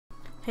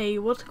Hey,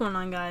 what's going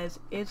on, guys?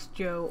 It's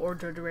Joe, or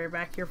JoJoBear,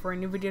 back here for a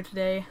new video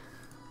today.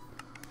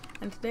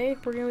 And today,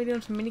 we're going to be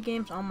doing some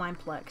minigames on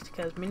Mineplex,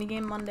 because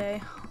Minigame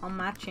Monday on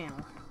my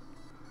channel.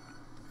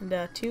 And,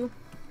 to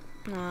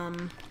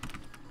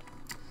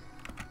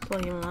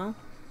let you know,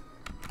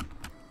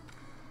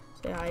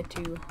 say hi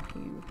to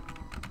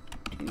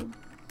YouTube.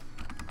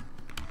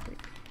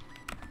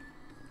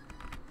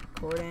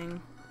 Recording.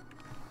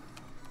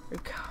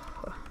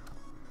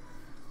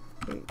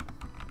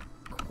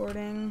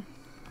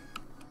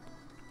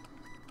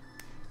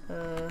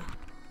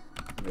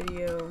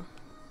 Video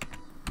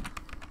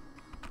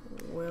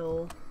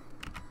will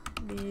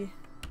be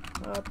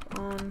up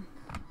on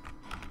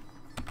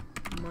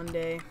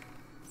Monday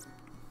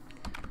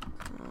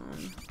on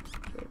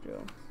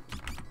JoJo.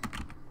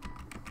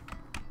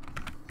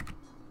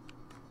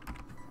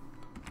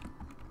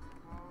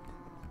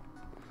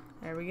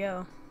 There we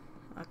go.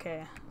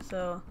 Okay,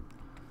 so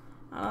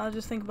I'll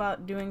just think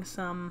about doing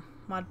some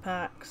mod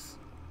packs,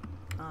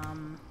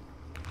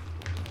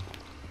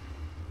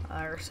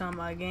 or some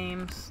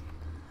games.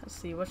 Let's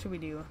see, what should we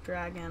do?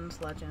 Dragons,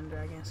 Legend,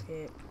 Dragon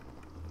Escape.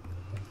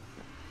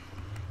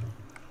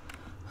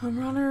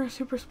 Runner,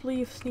 Super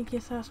Spleef, Sneaky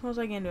Assassin. What was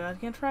I gonna do? I was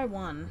gonna try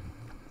one.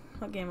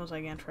 What game was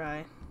I gonna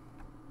try?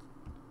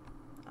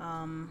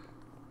 Oh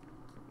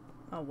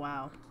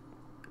wow.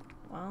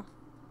 Well.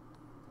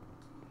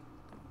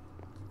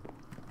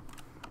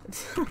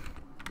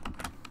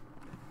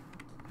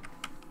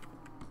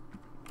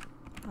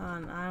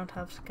 I don't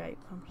have Skype,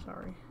 I'm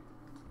sorry.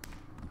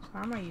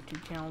 Sorry, my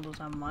YouTube channel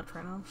doesn't have much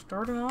right now. I'm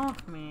starting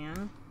off,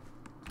 man.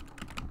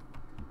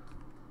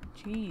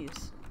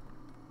 Jeez.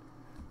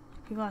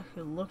 People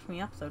actually looked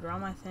me up though. Draw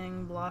My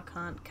Thing, Block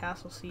Hunt,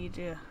 Castle Siege.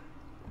 Yeah.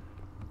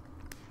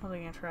 What are they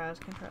gonna try? I was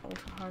gonna try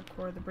Ultra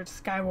Hardcore, the Bridge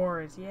Sky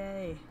Wars.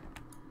 Yay.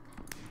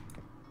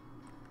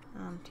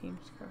 Team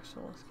Sky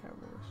Soul Sky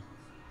Wars.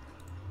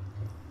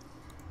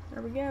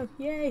 There we go.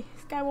 Yay!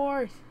 Sky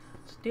Wars!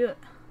 Let's do it.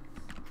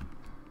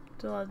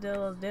 Let's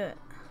do it.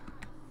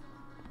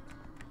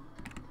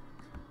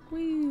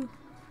 Woo!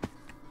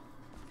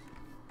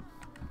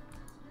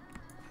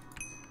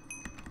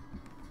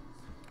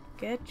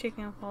 Get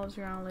chicken falls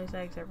around, lays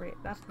eggs every.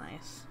 That's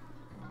nice.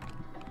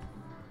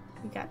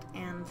 We got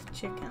and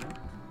chicken.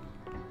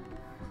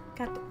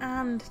 Got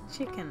and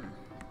chicken.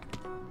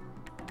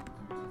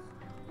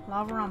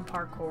 Lava on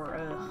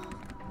parkour. Ugh.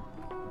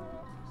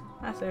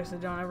 I seriously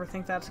don't ever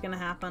think that's gonna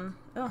happen.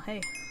 Oh,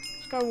 hey.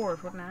 Sky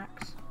Wars with an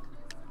axe.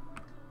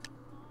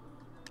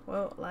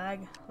 Whoa,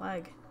 lag.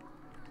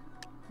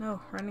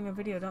 No, running a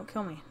video, don't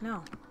kill me.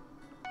 No.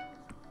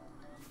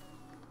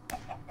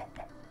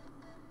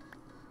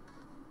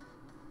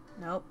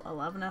 Nope,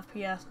 11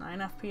 FPS, 9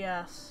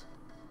 FPS.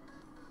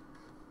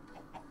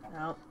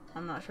 Nope,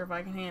 I'm not sure if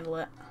I can handle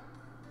it.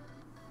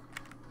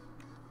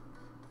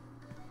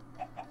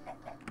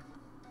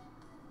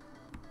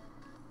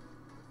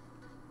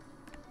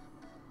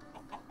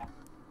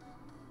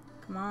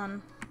 Come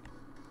on.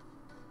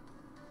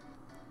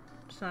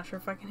 Just not sure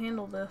if I can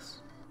handle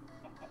this.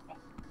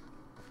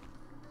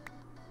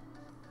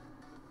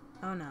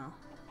 Oh no.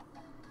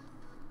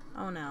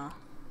 Oh no.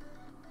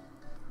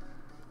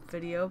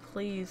 Video,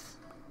 please.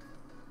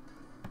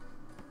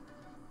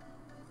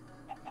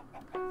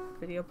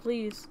 Video,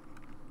 please.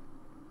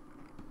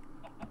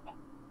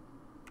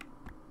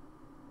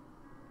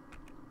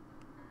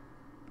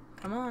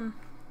 Come on.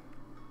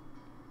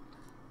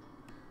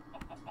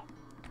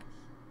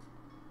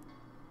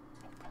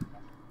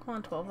 Come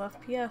on, 12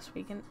 FPS.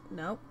 We can.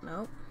 Nope.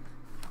 There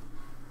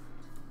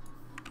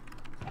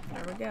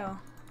we go.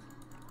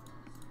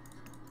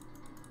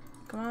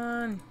 Come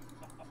on.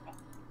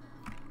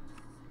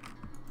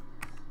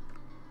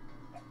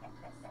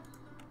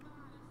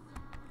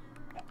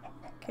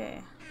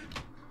 Okay.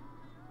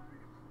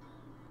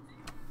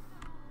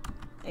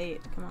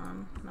 8. Come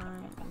on.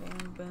 9.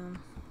 Bam, boom.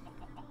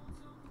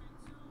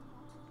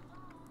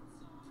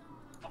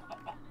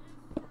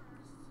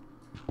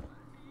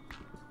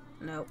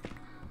 Nope.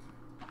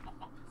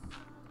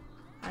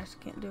 I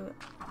just can't do it.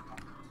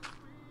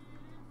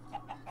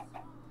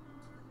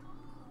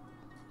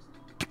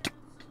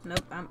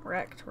 Nope, I'm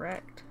wrecked.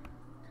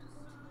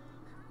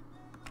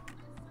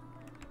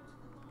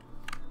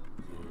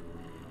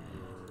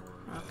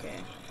 Okay.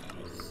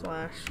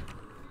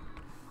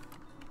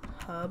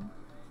 /hub.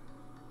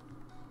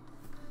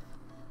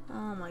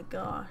 Oh my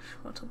gosh,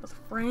 what's up with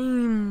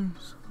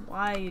frames?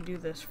 Why you do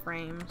this,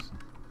 frames?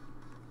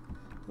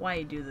 Why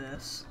you do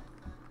this?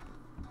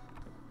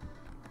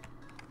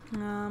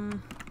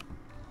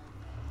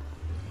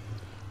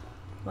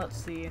 Let's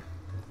see. A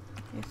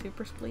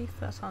Super Spleef?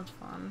 That sounds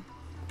fun.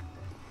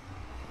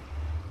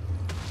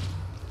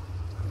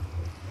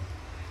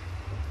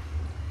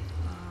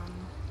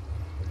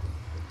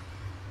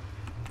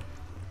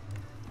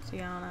 See,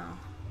 I don't know.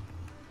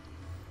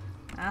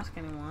 Ask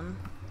anyone.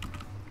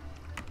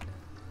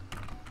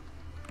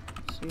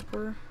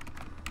 Super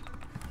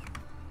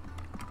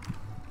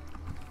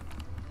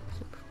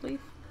Spleef?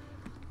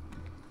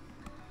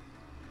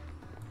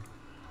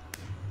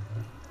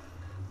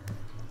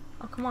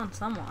 come on,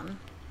 someone.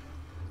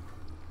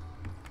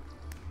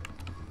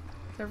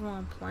 Is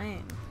everyone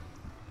playing?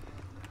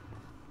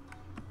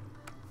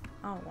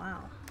 Oh,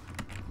 wow.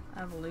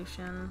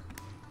 Evolution.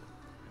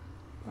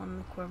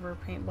 One quiver,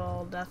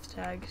 paintball, death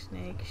tag,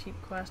 snake, sheep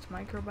quest,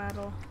 micro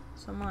battle.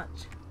 So much.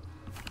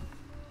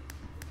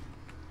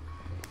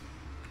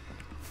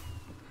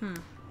 It's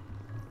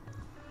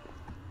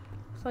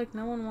like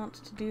no one wants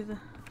to do the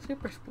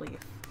super spleef.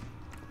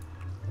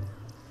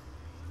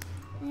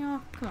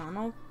 Yeah, come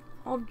on,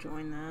 I'll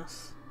join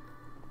this.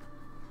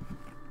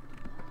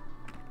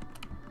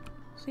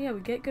 So yeah, we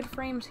get good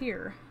frames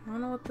here. I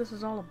don't know what this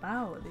is all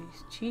about.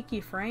 These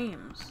cheeky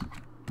frames.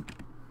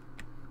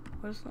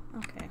 What is that?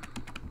 Okay.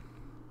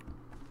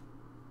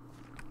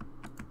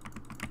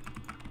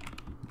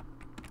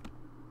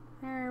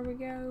 There we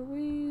go.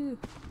 Woo!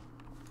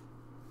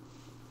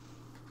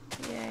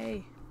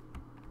 Yay.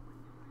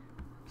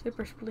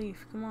 Super spleef,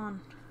 come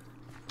on.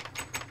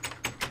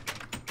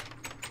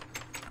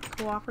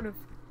 Cooperative.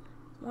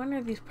 When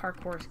are these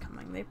parkours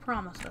coming? They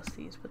promised us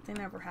these, but they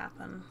never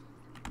happen.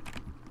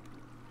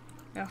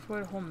 You have to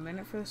wait a whole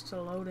minute for this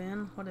to load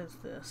in? What is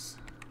this?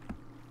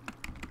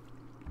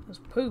 It's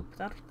poop,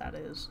 that's what that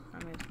is.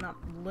 I mean, it's not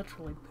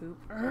literally poop.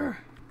 Urgh.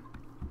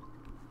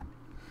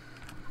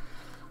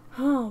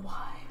 Oh,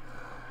 why?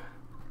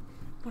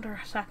 What are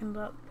our seconds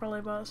up? Probably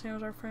about the same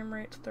as our frame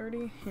rate's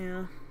 30?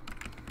 Yeah.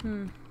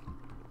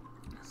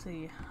 Let's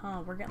see.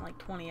 Oh, we're getting like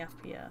 20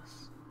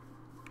 FPS.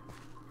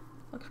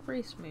 Looks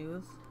pretty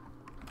smooth.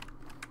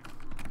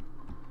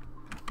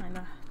 I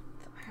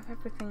have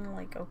everything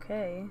like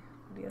okay.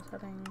 Video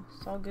settings,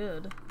 it's all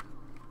good.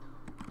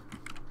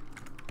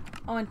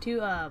 Oh, and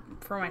two,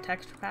 for my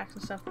texture packs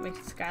and stuff that makes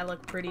the sky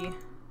look pretty.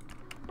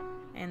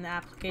 And the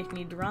application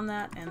need to run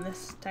that, and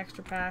this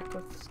texture pack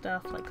with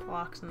stuff like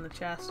clocks in the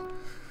chest.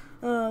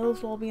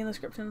 Those will all be in the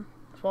description,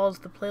 as well as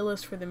the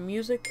playlist for the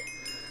music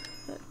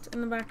that's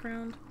in the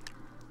background.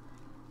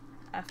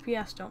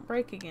 FPS, don't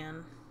break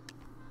again.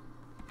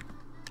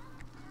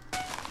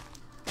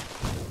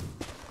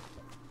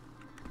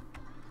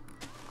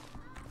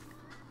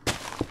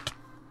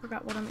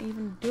 Forgot what I'm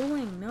even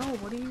doing. No,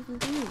 what do you even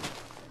do?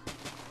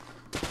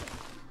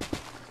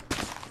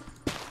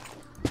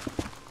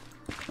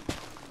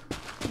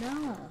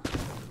 No.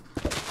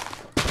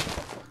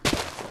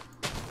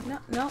 No,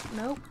 nope,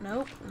 nope,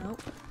 nope,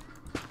 nope.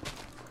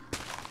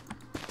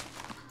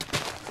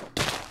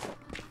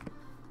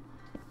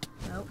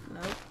 Nope,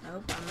 nope,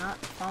 nope, I'm not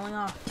falling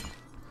off.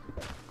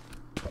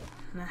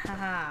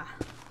 Nah.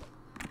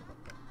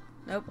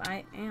 Nope,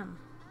 I am.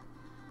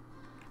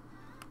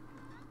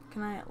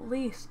 Can I at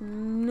least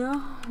know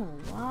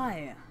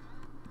why?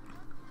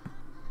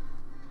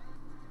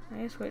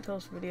 I just wait till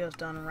this video's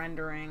done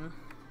rendering.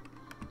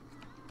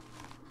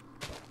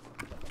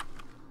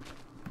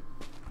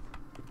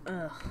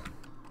 Ugh.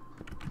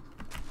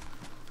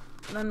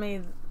 Then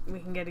maybe we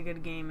can get a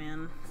good game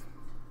in.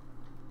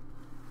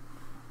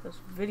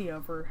 This video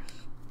for,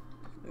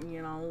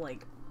 you know,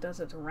 like, does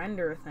its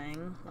render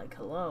thing. Like,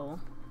 hello.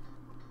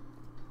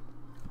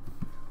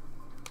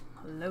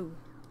 Hello.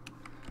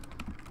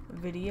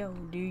 Video,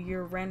 do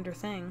your render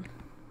thing.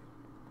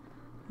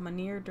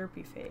 Manier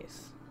derpy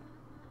face.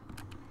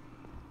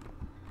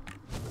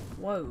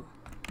 Whoa.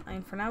 I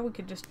mean, for now we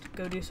could just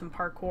go do some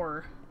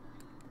parkour.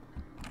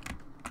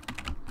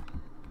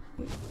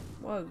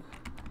 Whoa.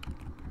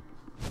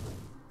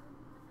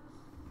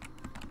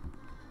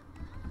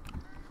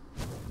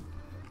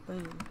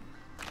 Boom.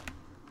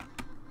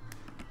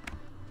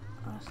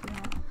 I see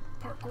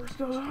how parkour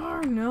skills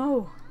are.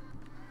 No.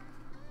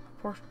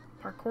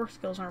 Parkour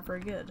skills aren't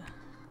very good.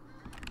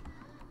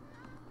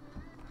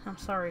 I'm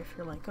sorry if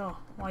you're like, oh,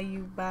 why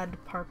you bad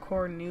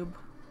parkour noob?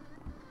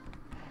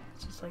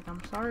 It's just like,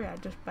 I'm sorry, I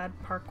just bad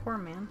parkour,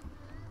 man.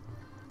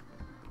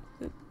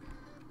 Oop.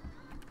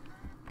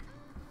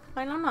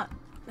 I mean, I'm not,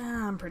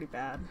 I'm pretty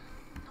bad.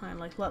 I mean,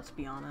 like, let's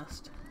be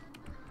honest.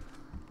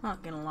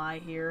 Not gonna lie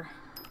here.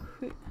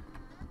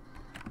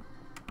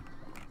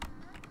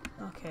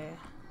 Okay.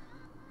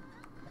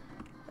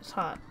 It's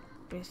hot.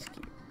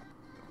 Basically,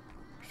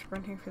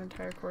 sprinting for the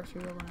entire course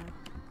you will alive.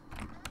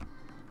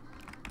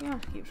 You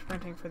have to keep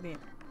sprinting for the...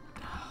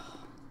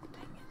 Oh,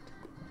 dang it.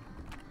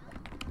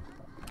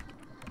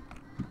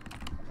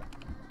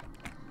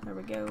 There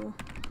we go.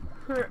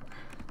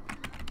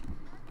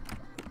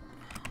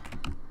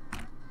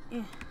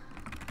 Yeah.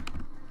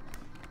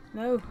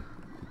 No.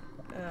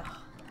 Ugh.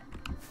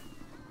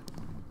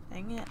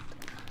 Dang it.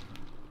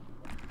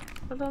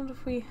 What happens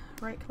if we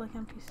right-click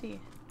NPC?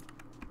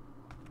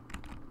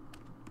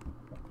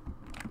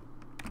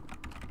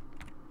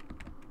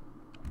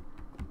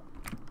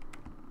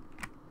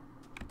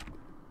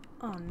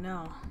 Oh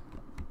no.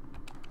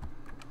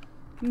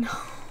 No.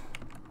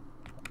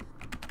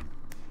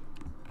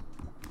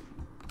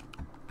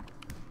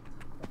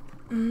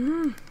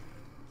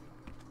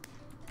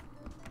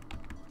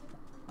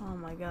 Oh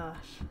my gosh.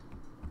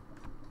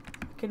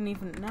 I couldn't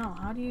even, no,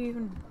 how do you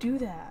even do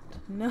that?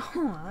 No,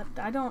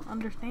 I don't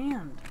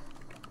understand.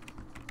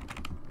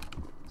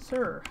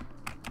 Sir.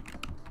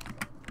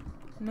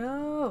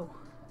 No.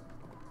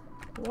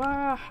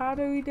 Wow, how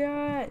do we do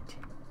it?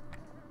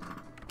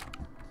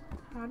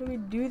 How do we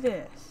do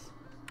this?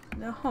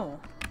 No.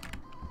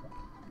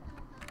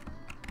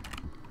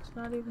 It's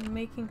not even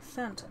making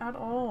sense at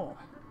all.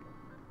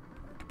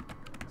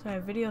 So my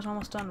video's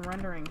almost done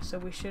rendering, so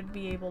we should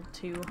be able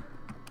to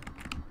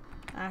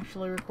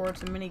actually record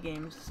some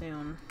minigames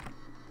soon.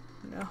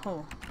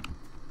 No.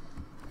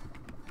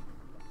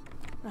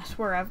 I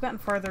swear, I've gotten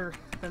farther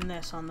than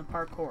this on the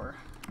parkour.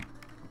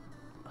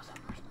 Oh,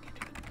 that person can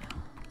do it now.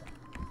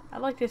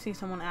 I'd like to see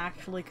someone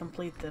actually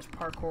complete this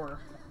parkour.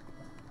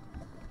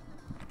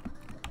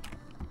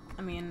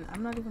 I mean,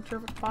 I'm not even sure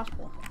if it's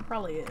possible. It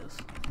probably is.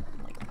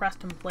 Like,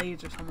 Preston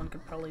Plays or someone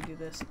could probably do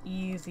this.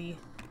 Easy.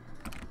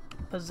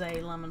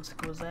 Pizzay lemon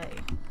squeezay.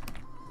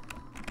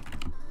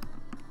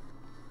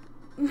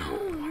 No,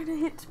 why did I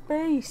hit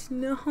space?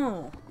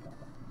 No.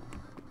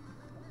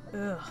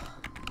 Ugh.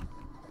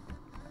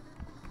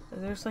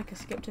 There's like a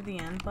skip to the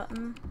end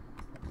button.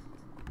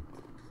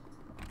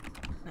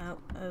 Nope,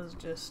 that was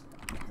just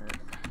hurt.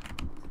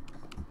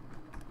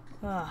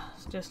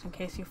 It's just in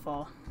case you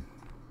fall.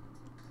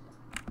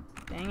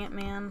 Dang it,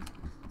 man.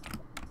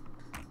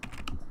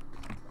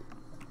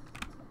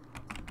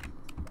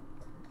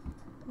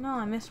 No,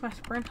 I missed my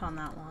sprint on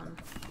that one.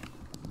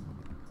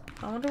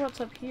 I wonder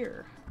what's up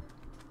here.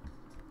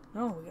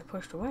 No, we got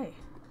pushed away.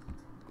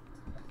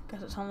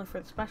 Guess it's only for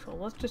the special.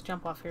 Let's just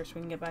jump off here so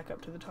we can get back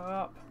up to the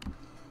top.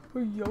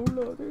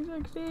 YOLO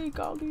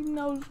 360, all these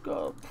nose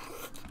go.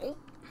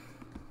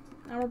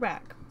 Now we're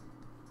back.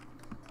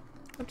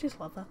 I just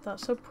love that.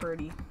 That's so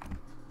pretty.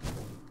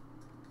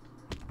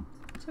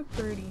 So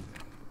pretty.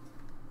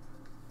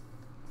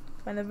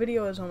 And the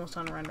video is almost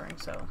done rendering,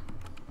 so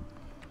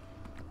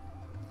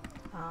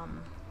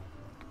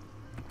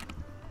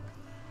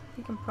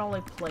you can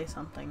probably play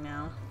something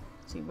now.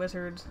 Let's see,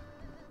 Wizards,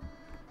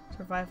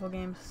 survival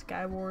games,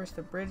 Sky Wars,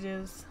 The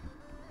Bridges.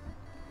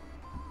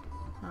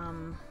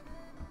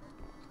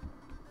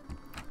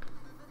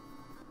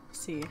 Let's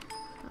see.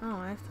 Oh,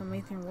 I have some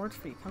amazing awards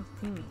for you. Come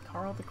see me,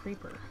 Carl the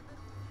Creeper.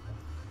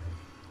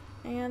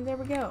 And there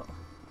we go.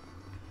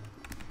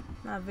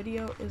 That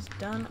video is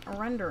done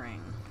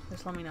rendering.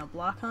 Just let me know.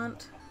 Block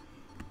hunt.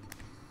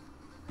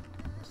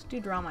 Just do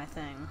draw my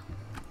thing.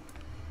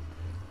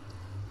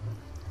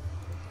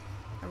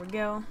 There we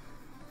go.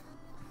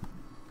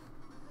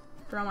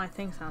 Draw my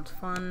thing sounds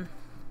fun.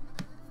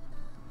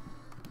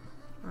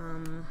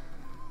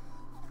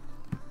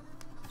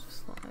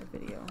 Just let my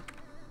video.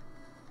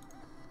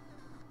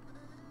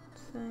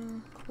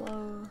 Thing,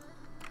 close.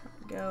 There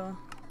we go.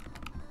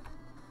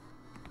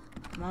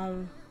 Come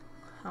on.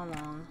 How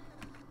long?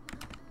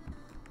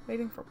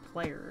 Waiting for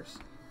players.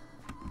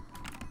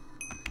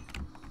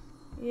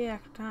 Yeah,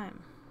 extra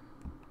time.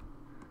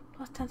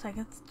 Plus 10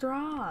 seconds.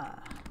 Draw.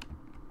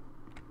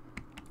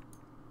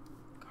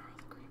 Carl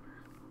the Creeper.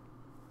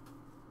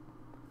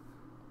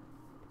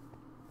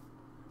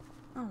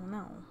 Oh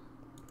no.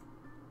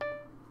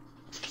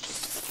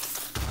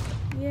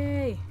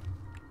 Yay.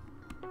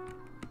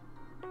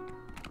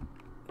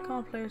 Come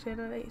on, players. 8 out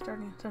of 8,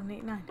 starting at 7,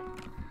 8, 9,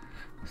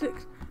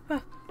 6,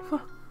 5,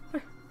 4,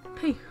 3,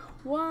 2,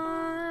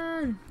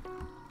 1.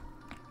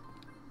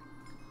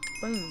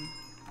 Boom.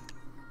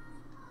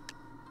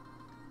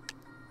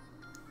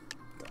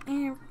 The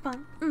air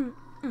fun.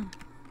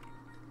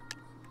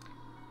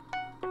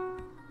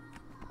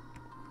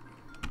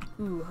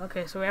 Ooh,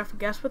 okay, so we have to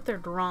guess what they're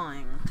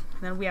drawing.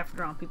 And then we have to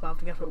draw. People have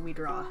to guess what we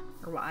draw.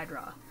 Or what I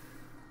draw.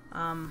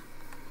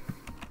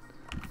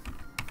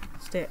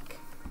 Stick.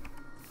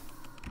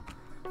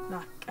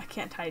 No, I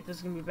can't type. This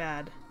is gonna be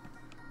bad.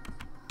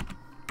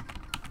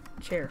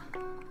 Chair.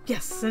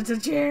 Yes, it's a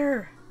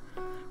chair!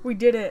 We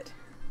did it!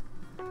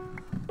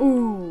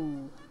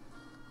 Ooh!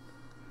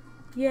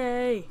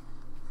 Yay!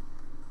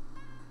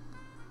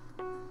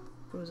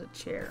 It was a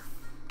chair.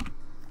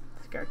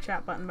 Let's get our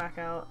chat button back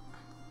out.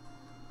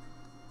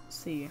 Let's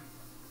see.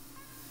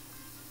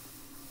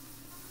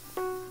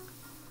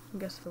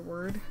 Guess the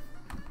word.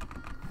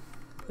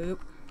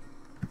 Poop.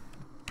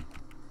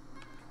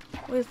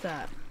 What is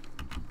that?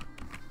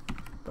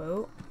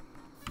 Boat.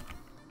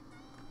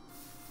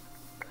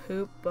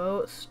 Poop,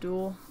 boat,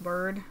 stool,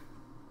 bird,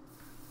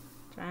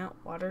 giant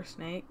water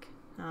snake,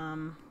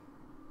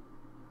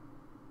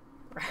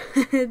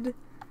 bread,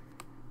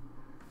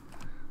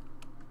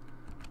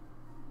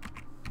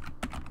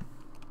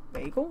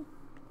 bagel?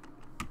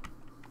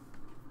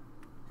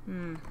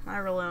 I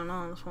really don't know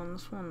on this one.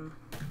 This one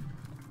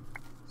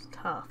is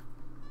tough.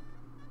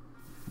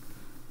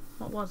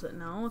 What was it?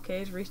 No,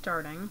 okay, it's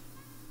restarting.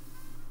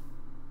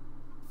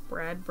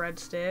 Bread,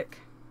 breadstick.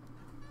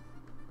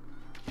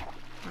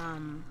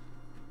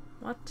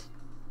 What?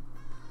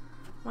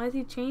 Why is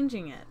he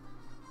changing it?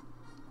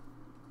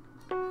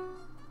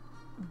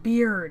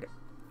 Beard.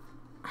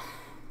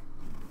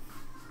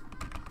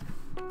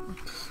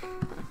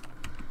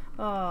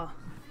 Oh,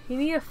 you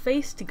need a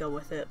face to go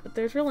with it, but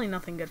there's really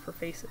nothing good for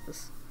faces.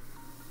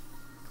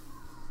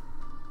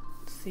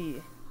 Let's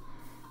see.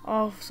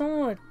 Oh, if someone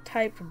would have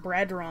typed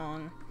bread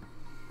wrong,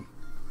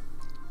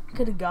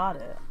 could have got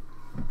it.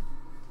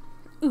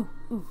 Ooh,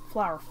 ooh,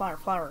 flower, flower,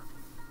 flower.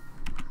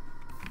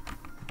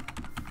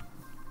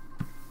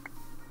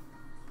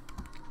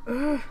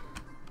 Ugh.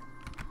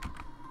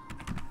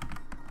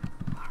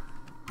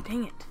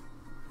 Dang it.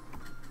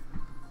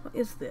 What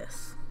is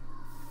this?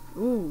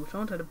 Ooh,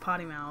 someone had a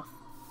potty mouth.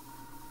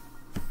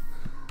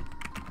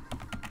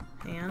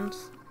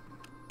 Hands.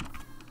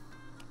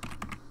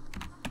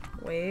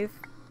 Wave.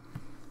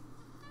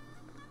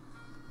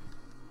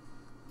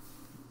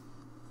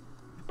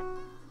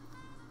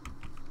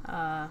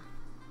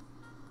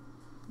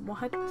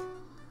 What?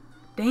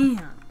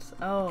 Dance.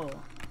 Oh.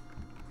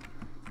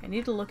 I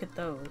need to look at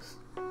those.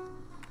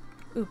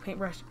 Ooh,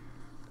 paintbrush.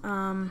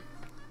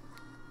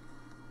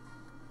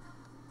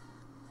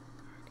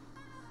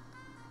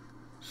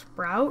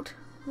 Sprout?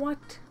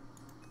 What?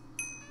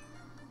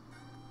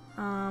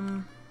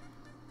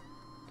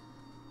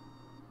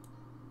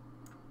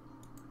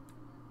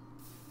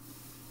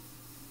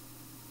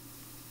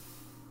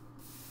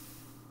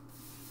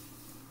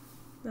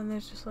 Then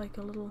there's just like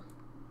a little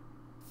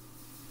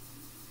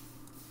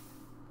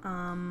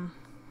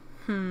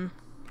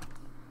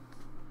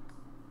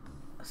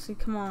let's see,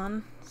 come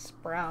on.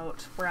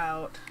 Sprout,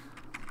 sprout.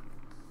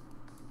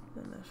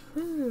 Then there's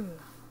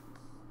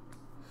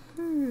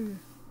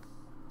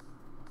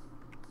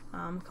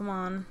come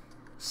on.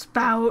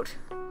 Spout.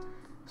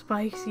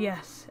 Spikes,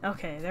 yes.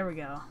 Okay, there we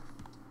go.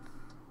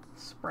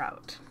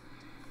 Sprout.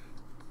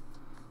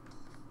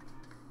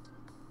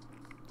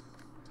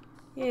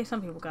 Yay,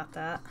 some people got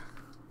that.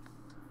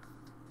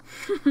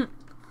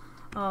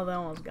 Oh, they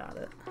almost got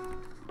it.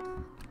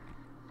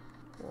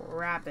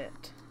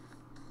 Rabbit.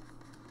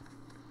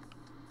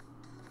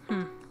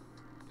 Let's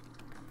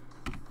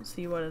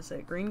see, what is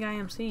it? Green Guy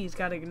MC. He's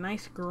got a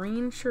nice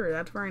green shirt.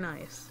 That's very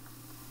nice.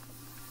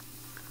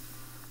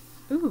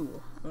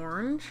 Ooh,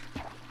 orange.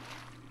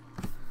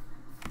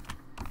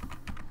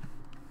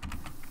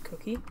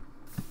 Cookie.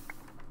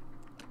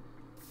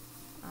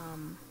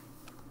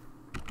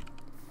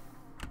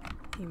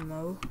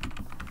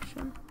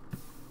 Emotion.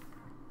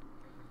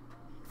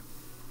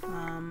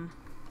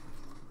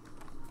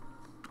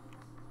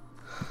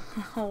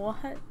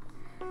 What?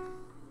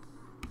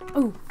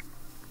 Oh.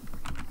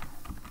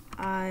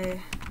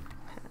 Eye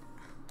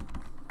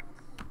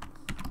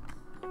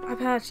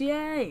patch,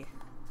 yay!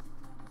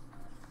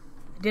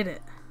 I did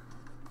it.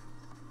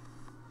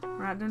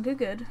 We're not doing too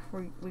good.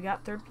 We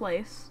got 3rd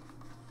place.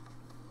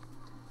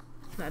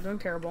 Not doing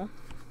terrible.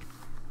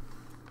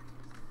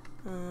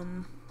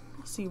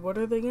 Let's see, what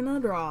are they gonna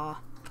draw?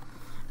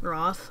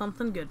 Draw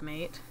something good,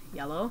 mate.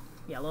 Yellow,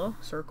 yellow,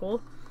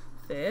 circle,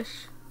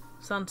 fish,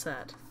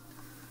 sunset,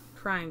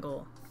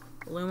 triangle,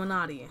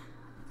 Illuminati,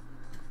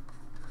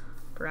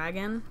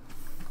 dragon,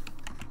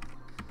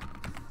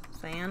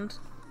 sand,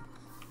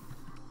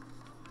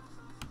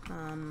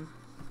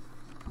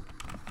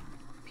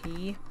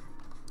 P,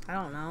 I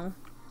don't know,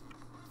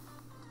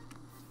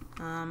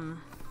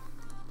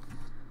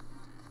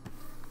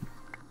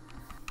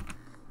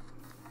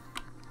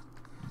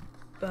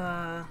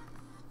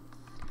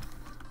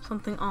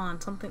 something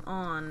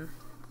on,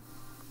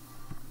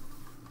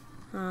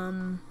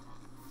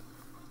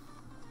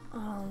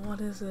 oh, what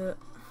is it?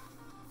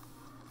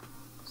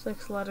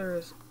 6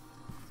 letters.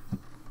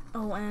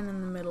 O N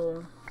in the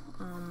middle.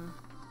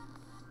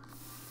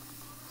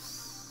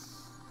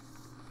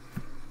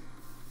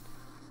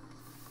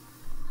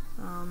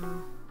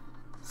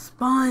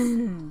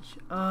 Sponge.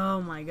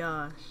 Oh my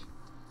gosh.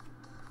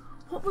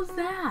 What was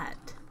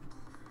that?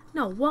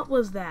 No, what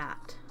was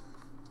that?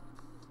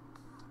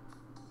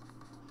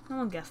 No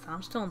one guessed that.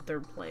 I'm still in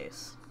 3rd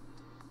place.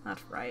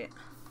 That's right.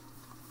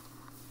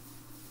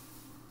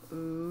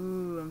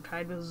 Ooh, I'm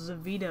tied with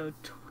Zavito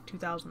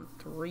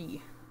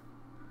 2003.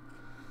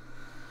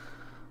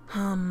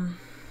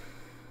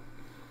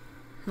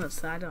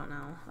 Let's see, I don't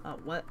know.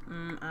 What?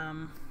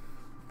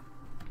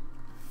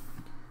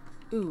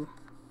 Ooh.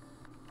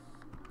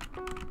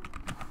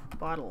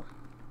 Bottle.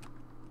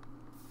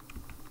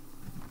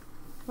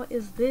 What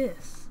is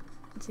this?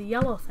 It's a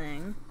yellow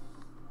thing.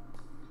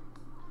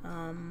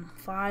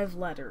 5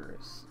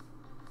 letters.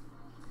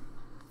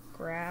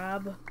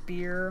 Grab,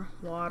 beer,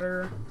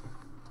 water.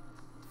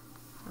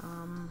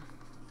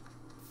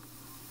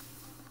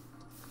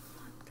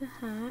 What the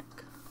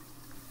heck?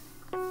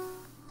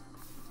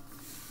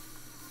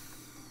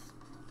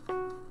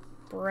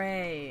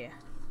 Spray.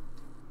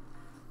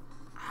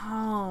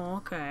 Oh,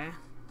 okay.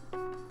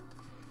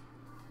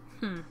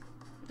 I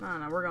don't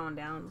know, we're going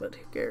down, but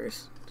who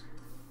cares?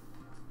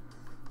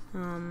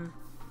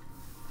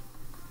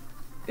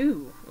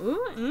 Ooh.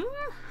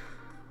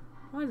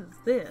 What is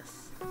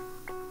this?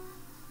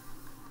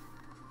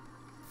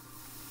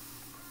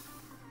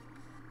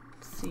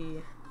 Let's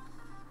see.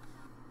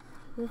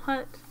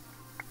 What?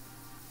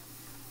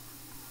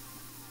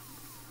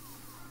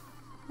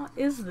 What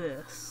is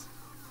this?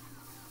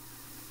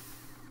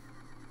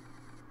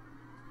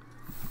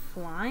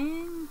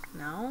 Flying?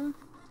 No.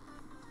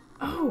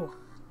 Oh!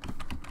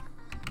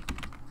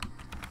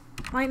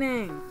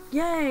 Lightning!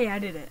 Yay! I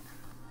did it.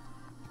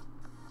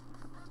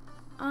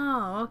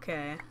 Oh,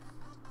 okay.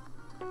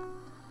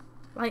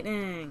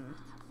 Lightning!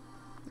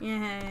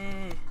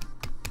 Yay!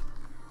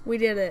 We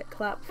did it!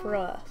 Clap for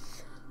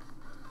us.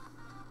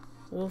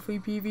 Wolfie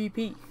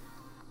PvP.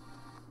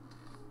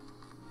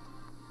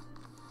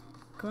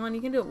 Come on,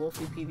 you can do it,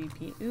 Wolfie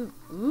PvP. Ooh,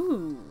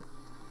 ooh.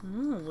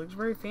 Ooh, looks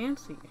very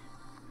fancy.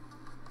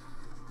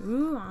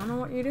 Ooh, I don't know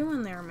what you're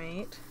doing there,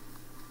 mate.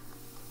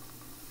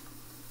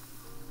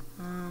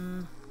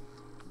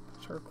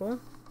 Circle.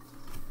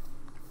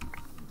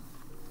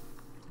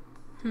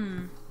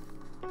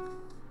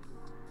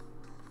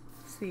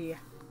 See.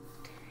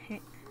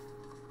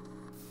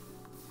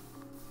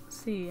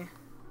 See.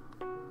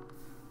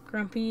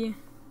 Grumpy.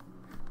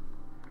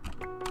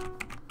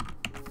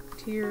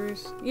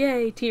 Tears.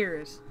 Yay,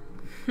 tears.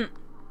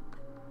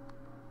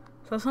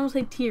 So someone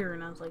say tear,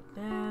 and I was like,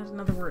 there's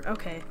another word.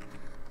 Okay.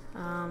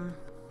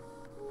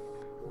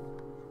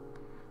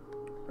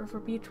 River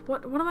Beach.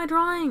 What am I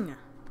drawing?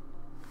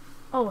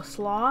 Oh, a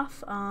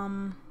sloth.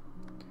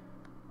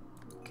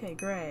 Okay,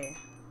 gray.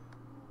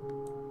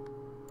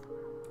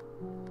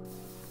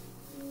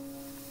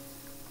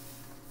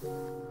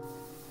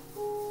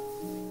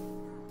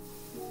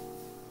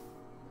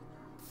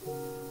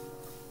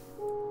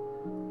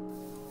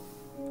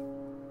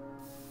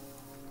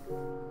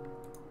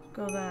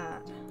 Go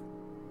that.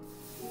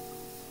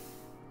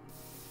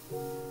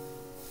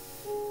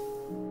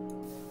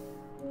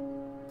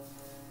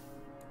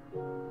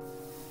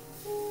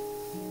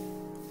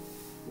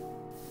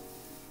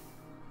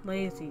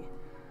 Lazy.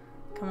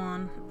 Come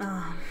on.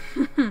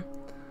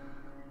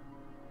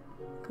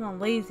 Come on,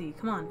 lazy.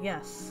 Come on,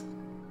 yes.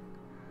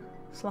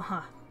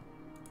 Sloth.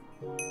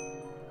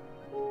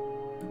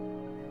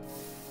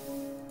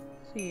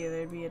 See,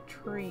 there'd be a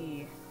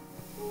tree.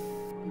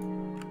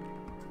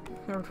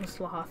 There was a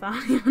sloth. I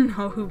don't even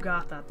know who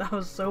got that. That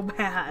was so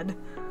bad.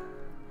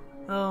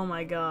 Oh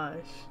my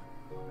gosh.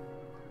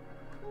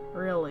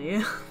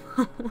 Really?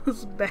 That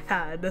was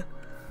bad.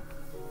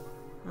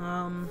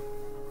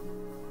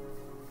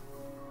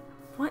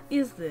 What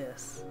is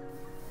this?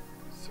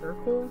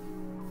 Circle?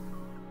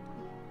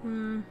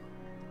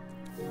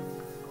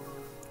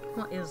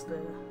 What is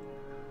this?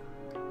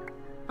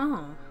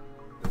 Oh.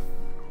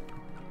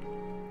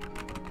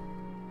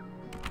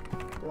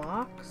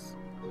 Blocks?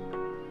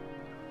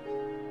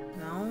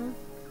 No?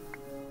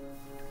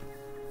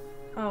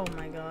 Oh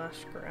my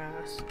gosh,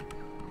 grass.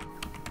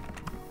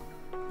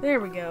 There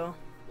we go.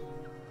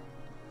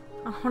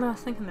 Oh, what I was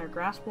thinking there,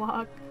 grass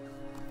block?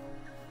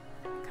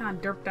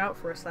 Kinda derped out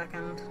for a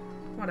second.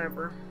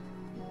 Whatever.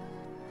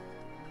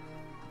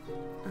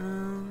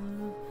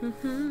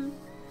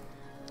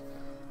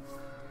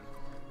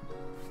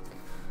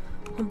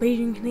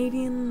 Beijing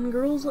Canadian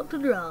girls up to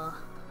draw.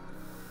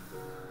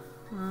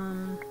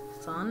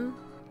 Sun.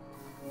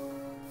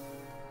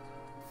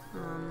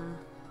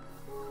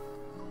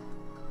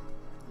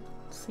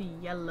 Let's see,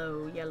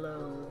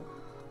 yellow.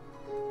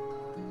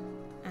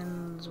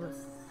 Ends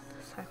with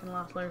second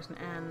last letters and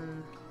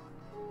N.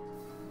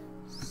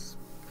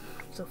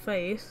 It's a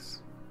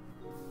face.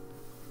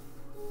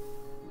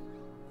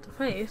 It's a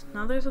face.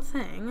 Now there's a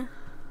thing.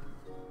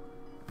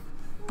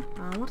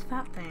 What's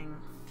that thing?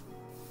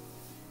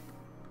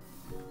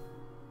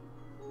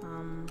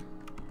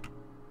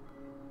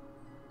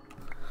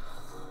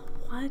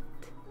 What?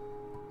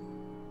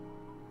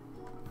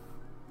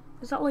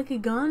 Is that like a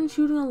gun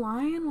shooting a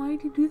lion? Why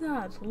did you do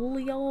that? It's a little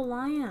yellow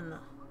lion.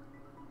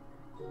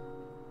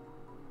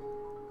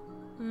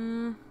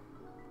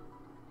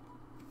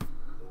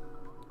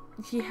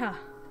 Yeah.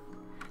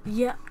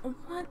 Yeah.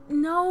 What?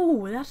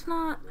 No, that's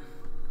not.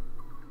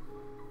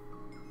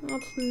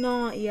 That's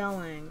not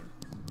yelling.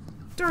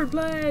 Third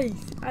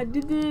place! I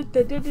did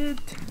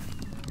it!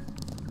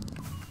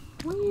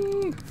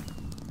 Whee!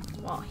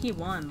 Well, he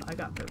won, but I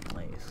got third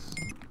place.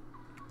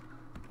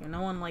 Yeah,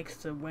 no one likes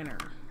the winner.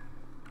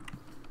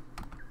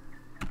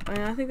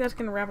 And I think that's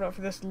gonna wrap it up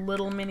for this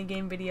little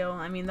minigame video.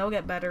 I mean, they'll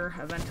get better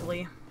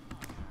eventually.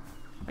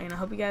 And I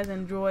hope you guys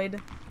enjoyed.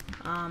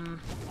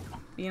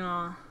 You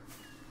know,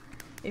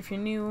 if you're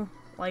new,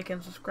 like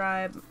and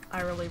subscribe.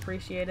 I really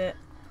appreciate it.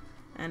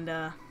 And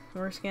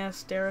we're just gonna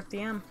stare at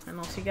the end. And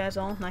I'll see you guys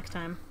all next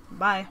time.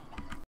 Bye.